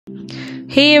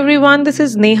Hey everyone, this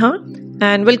is Neha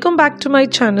and welcome back to my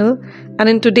channel. And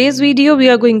in today's video we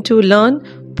are going to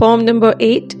learn poem number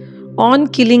 8 on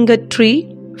killing a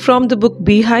tree from the book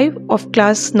BEEHIVE of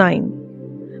class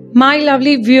 9. My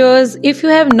lovely viewers, if you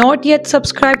have not yet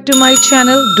subscribed to my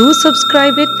channel, do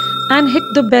subscribe it and hit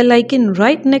the bell icon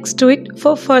right next to it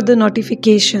for further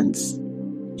notifications.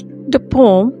 The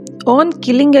poem on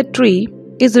killing a tree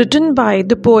is written by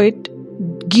the poet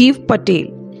Gieve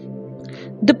Patel.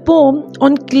 The poem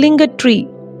on killing a tree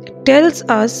tells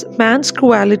us man's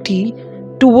cruelty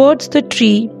towards the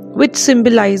tree, which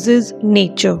symbolizes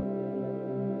nature.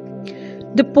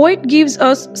 The poet gives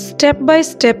us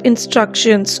step-by-step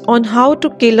instructions on how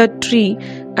to kill a tree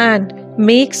and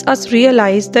makes us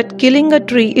realize that killing a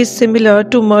tree is similar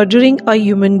to murdering a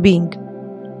human being.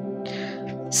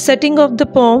 Setting of the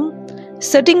poem.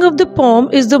 Setting of the poem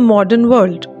is the modern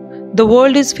world. The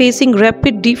world is facing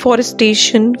rapid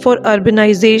deforestation for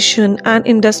urbanization and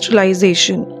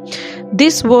industrialization.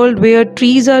 This world where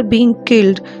trees are being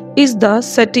killed is the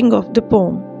setting of the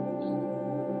poem.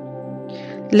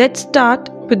 Let's start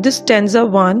with the stanza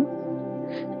 1.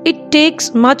 It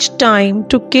takes much time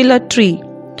to kill a tree.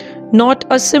 Not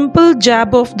a simple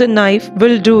jab of the knife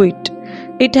will do it.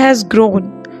 It has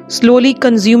grown, slowly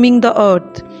consuming the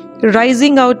earth,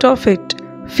 rising out of it,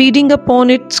 feeding upon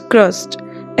its crust,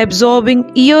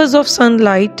 absorbing years of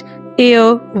sunlight,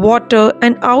 air, water,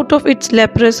 and out of its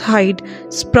leprous hide,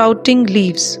 sprouting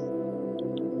leaves.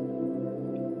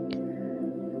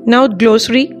 Now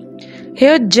glossary.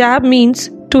 Here jab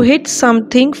means to hit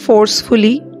something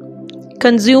forcefully.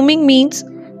 Consuming means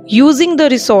using the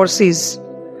resources.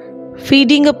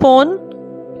 Feeding upon,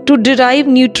 to derive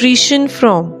nutrition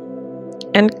from.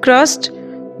 And crust,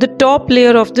 the top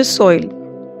layer of the soil.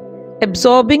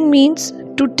 Absorbing means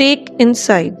to take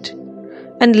inside.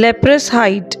 And leprous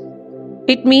hide,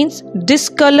 it means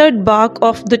discolored bark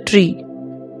of the tree.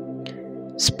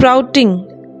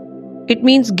 Sprouting, it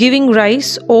means giving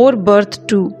rise or birth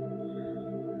to.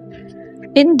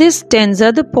 In this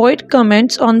stanza, the poet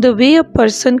comments on the way a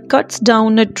person cuts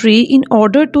down a tree in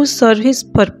order to serve his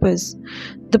purpose.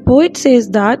 The poet says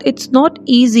that it's not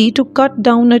easy to cut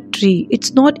down a tree.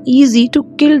 It's not easy to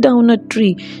kill down a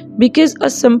tree because a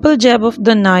simple jab of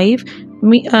the knife,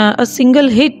 a single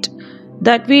hit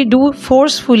that we do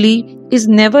forcefully is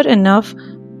never enough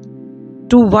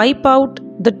to wipe out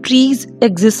the tree's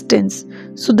existence.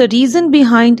 So the reason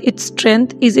behind its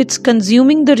strength is it's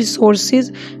consuming the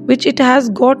resources which it has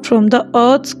got from the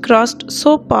earth's crust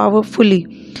so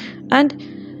powerfully. And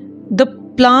the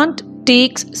plant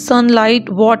takes sunlight,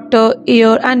 water,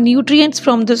 air and nutrients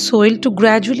from the soil to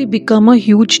gradually become a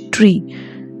huge tree.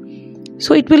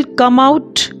 So it will come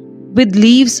out with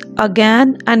leaves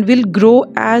again and will grow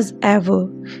as ever.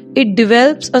 It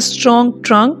develops a strong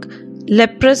trunk.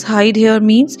 Leprous hide here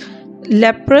means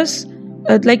leprous,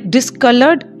 like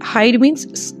discolored hide means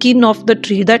skin of the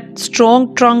tree, that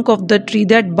strong trunk of the tree,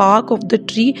 that bark of the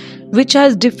tree which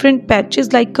has different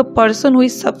patches like a person who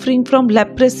is suffering from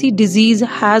leprosy disease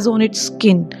has on its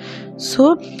skin.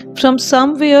 So from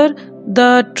somewhere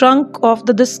the trunk of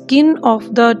the skin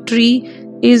of the tree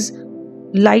is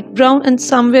light brown and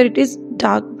somewhere it is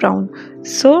dark brown.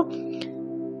 So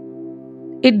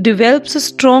it develops a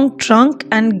strong trunk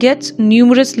and gets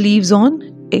numerous leaves on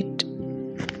it.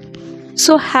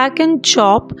 So hack and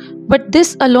chop, but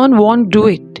this alone won't do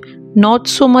it. Not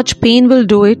so much pain will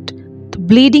do it. The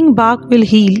bleeding bark will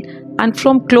heal and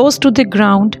from close to the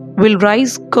ground will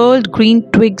rise curled green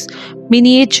twigs,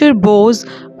 miniature boughs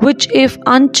which if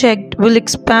unchecked will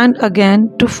expand again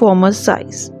to former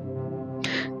size.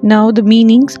 Now the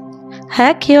meanings.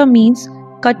 Hack here means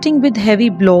cutting with heavy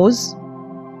blows.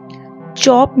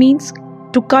 Chop means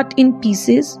to cut in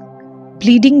pieces.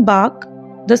 Bleeding bark,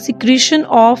 the secretion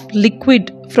of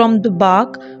liquid from the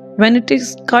bark when it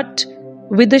is cut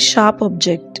with a sharp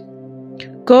object.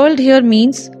 Curled here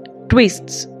means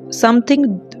twists, something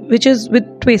which is with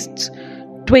twists.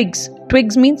 Twigs,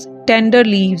 twigs means tender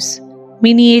leaves.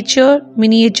 Miniature,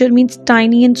 miniature means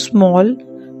tiny and small.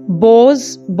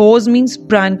 Boughs, boughs means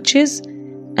branches,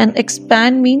 and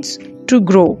expand means to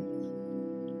grow.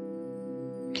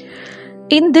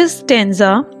 In this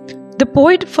stanza, the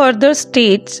poet further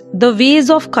states the ways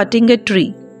of cutting a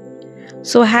tree.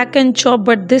 So hack and chop,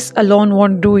 but this alone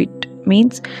won't do it.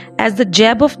 Means as the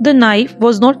jab of the knife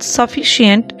was not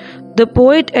sufficient, the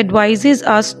poet advises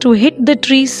us to hit the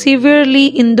tree severely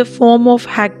in the form of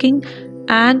hacking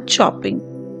and chopping.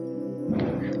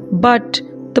 But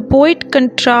the poet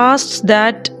contrasts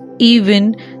that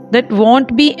even that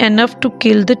won't be enough to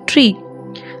kill the tree.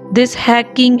 This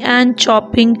hacking and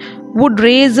chopping would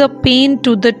raise a pain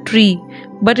to the tree,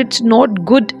 but it's not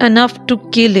good enough to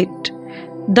kill it.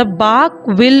 The bark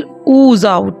will ooze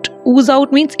out. Ooze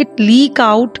out means it leak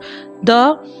out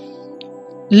the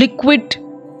liquid,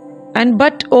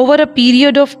 but over a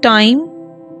period of time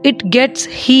it gets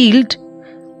healed.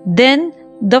 Then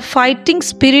the fighting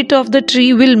spirit of the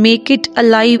tree will make it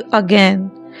alive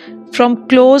again. From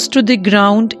close to the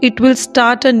ground, it will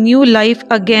start a new life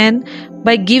again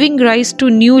by giving rise to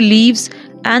new leaves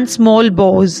and small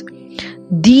boughs.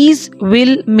 These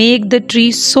will make the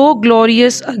tree so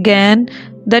glorious again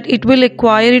that it will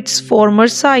acquire its former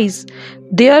size.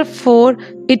 Therefore,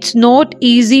 it's not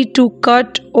easy to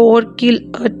cut or kill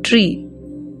a tree.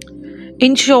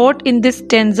 In short, in this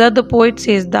stanza, the poet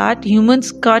says that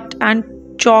humans cut and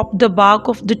chop the bark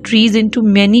of the trees into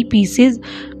many pieces,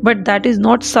 but that is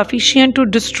not sufficient to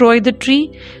destroy the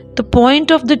tree. The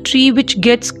point of the tree which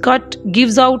gets cut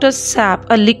gives out a sap,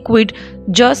 a liquid,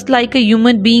 just like a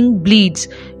human being bleeds.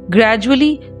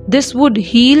 Gradually, this wood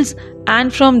heals,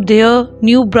 and from there,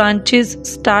 new branches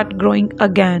start growing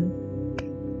again.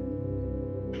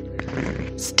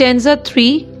 Stanza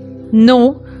 3.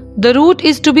 No, the root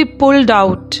is to be pulled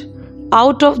out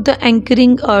of the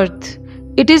anchoring earth.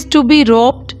 It is to be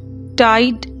roped,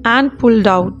 tied, and pulled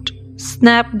out,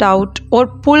 snapped out, or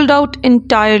pulled out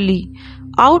entirely,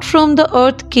 out from the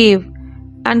earth cave,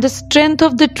 and the strength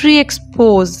of the tree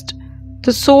exposed,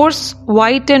 the source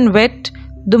white and wet,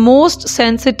 the most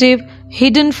sensitive,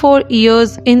 hidden for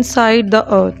years inside the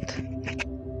earth.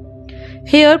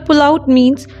 Here, pull out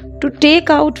means to take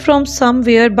out from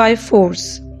somewhere by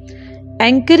force.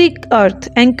 Anchoring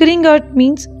earth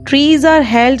means trees are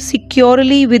held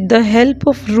securely with the help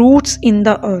of roots in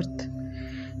the earth.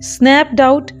 Snapped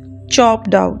out,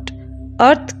 chopped out.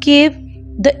 Earth cave,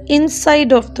 the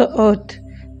inside of the earth.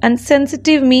 And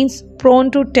sensitive means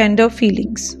prone to tender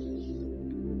feelings.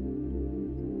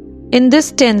 In this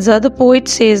stanza, the poet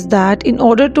says that in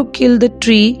order to kill the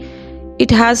tree,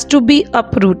 it has to be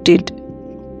uprooted.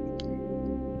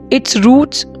 Its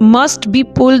roots must be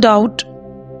pulled out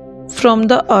from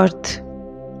the earth,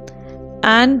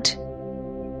 and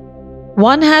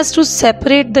one has to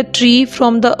separate the tree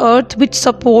from the earth which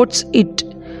supports it.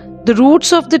 The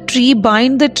roots of the tree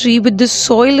bind the tree with the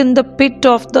soil in the pit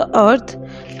of the earth,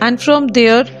 and from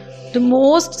there, the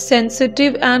most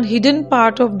sensitive and hidden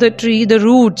part of the tree, the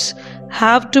roots,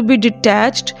 have to be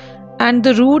detached, and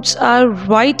the roots are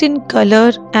white in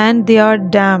color and they are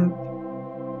damp.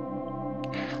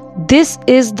 This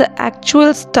is the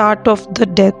actual start of the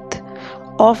death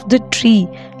of the tree,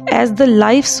 as the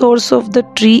life source of the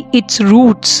tree, its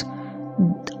roots,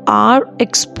 are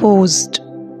exposed.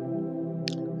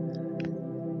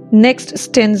 Next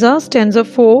stanza, stanza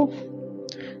 4.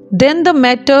 Then the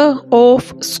matter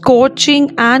of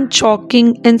scorching and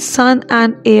choking in sun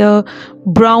and air,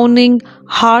 browning,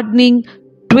 hardening,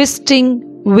 twisting,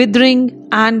 withering,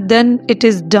 and then it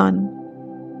is done.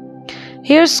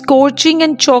 Here, scorching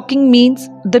and choking means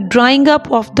the drying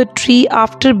up of the tree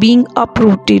after being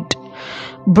uprooted.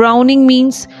 Browning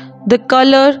means the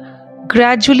color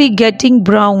gradually getting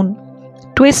brown.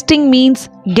 Twisting means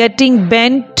getting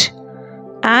bent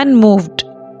and moved.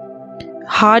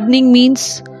 Hardening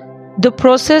means the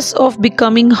process of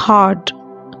becoming hard.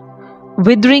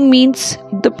 Withering means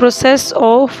the process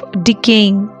of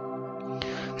decaying.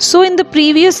 So in the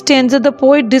previous stanza, the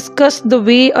poet discussed the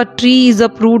way a tree is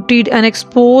uprooted and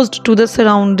exposed to the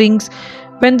surroundings.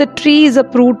 When the tree is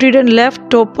uprooted and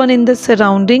left open in the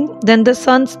surrounding, then the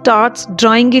sun starts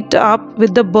drying it up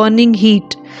with the burning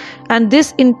heat. And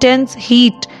this intense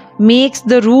heat makes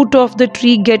the root of the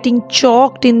tree getting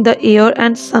choked in the air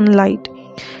and sunlight.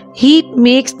 Heat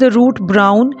makes the root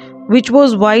brown, which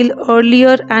was white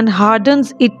earlier, and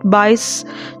hardens it by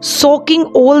soaking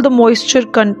all the moisture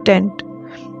content.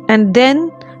 And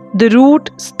then the root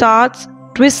starts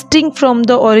twisting from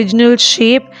the original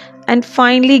shape and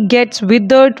finally gets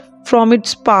withered from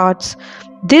its parts.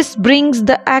 This brings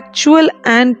the actual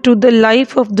end to the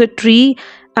life of the tree,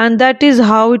 and that is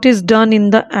how it is done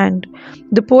in the end.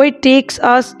 The poet takes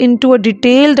us into a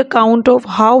detailed account of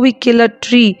how we kill a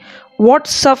tree, what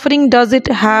suffering does it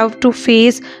have to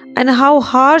face, and how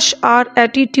harsh our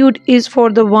attitude is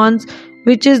for the ones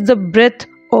which is the breath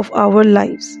of our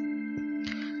lives.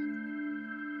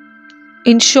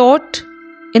 In short,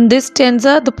 in this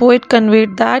stanza, the poet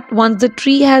conveyed that once the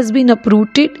tree has been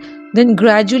uprooted, then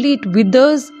gradually it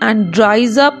withers and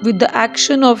dries up with the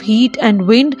action of heat and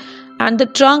wind, and the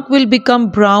trunk will become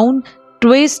brown,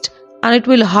 twist, and it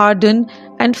will harden,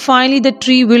 and finally the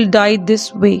tree will die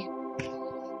this way.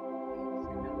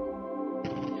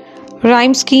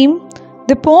 Rhyme scheme.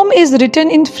 The poem is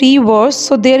written in free verse,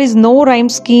 so there is no rhyme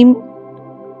scheme.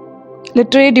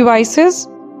 Literary devices.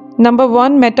 Number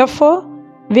 1, metaphor,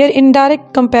 where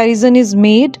indirect comparison is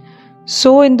made.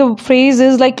 So in the phrase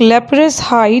is like leprous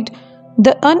hide,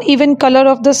 the uneven color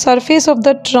of the surface of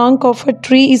the trunk of a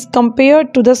tree is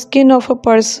compared to the skin of a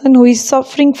person who is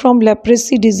suffering from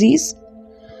leprosy disease.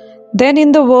 Then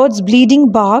in the words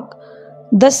bleeding bark,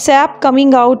 the sap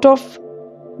coming out of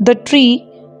the tree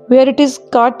where it is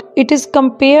cut, it is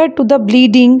compared to the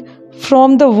bleeding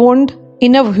from the wound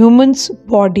in a human's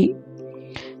body.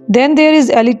 Then there is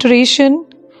alliteration,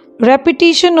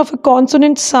 repetition of a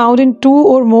consonant sound in 2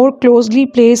 or more closely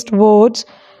placed words.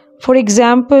 For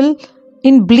example,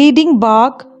 in bleeding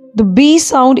bark, the B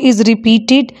sound is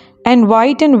repeated and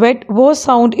white and wet W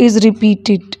sound is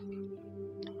repeated.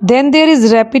 Then there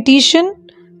is repetition,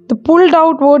 the pulled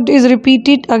out word is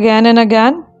repeated again and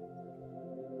again.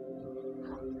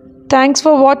 Thanks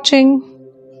for watching.